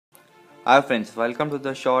Hi friends, welcome to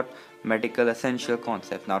the short medical essential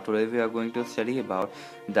concept. Now today we are going to study about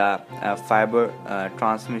the fiber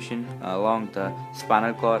transmission along the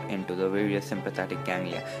spinal cord into the various sympathetic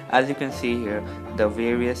ganglia. As you can see here, the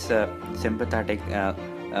various sympathetic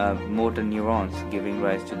motor neurons giving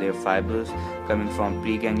rise to their fibers coming from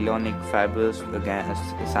preganglionic fibers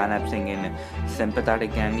synapsing in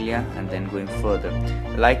sympathetic ganglia and then going further.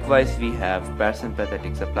 Likewise, we have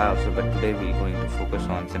parasympathetic supply also, but today we are going to focus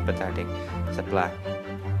on sympathetic supply.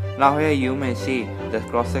 Now here you may see the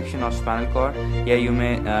cross section of spinal cord. Here you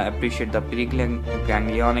may appreciate the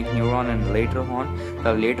preganglionic neuron and lateral horn.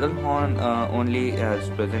 The lateral horn only is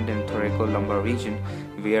present in thoracolumbar region,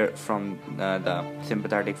 where from the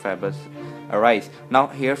sympathetic fibers arise. Now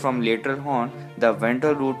here from lateral horn, the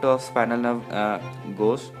ventral root of spinal nerve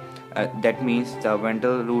goes. That means the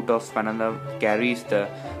ventral root of spinal nerve carries the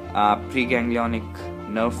preganglionic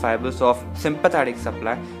nerve fibers of sympathetic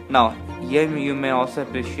supply. Now here you may also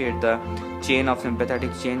appreciate the chain of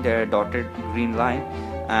sympathetic chain, the dotted green line,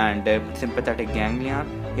 and sympathetic ganglion.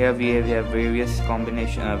 Here we have various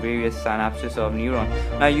various synapses of neuron.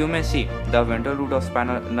 Now you may see the ventral root of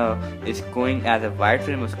spinal nerve is going as a wide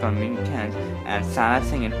frame of communicants and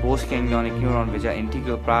synapsing in postganglionic neuron, which are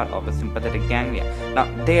integral part of the sympathetic ganglia. Now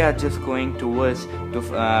they are just going towards to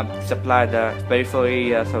supply the peripheral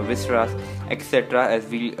areas or viscera, etc. as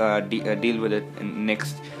we deal with it in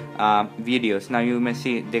next videos. Now you may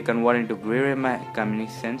see they convert into gray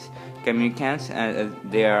communicants as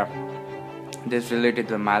they are this related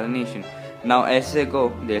to myelination. Now as they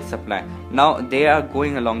go, they supply. Now they are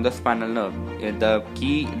going along the spinal nerve. The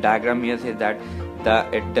key diagram here says that the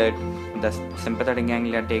sympathetic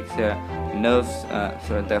ganglia takes nerves,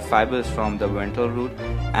 so the fibers from the ventral root,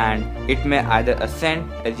 and it may either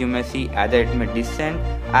ascend, as you may see, either it may descend,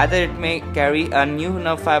 either it may carry a new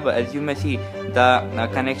nerve fiber, as you may see the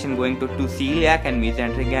connection going to celiac and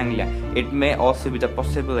mesenteric ganglia. It may also be the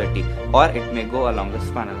possibility, or it may go along the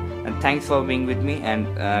spinal. And thanks for being with me, and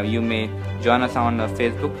you may join us on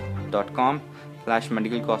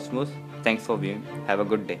facebook.com/medicalcosmos. Thanks for viewing. Have a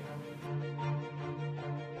good day.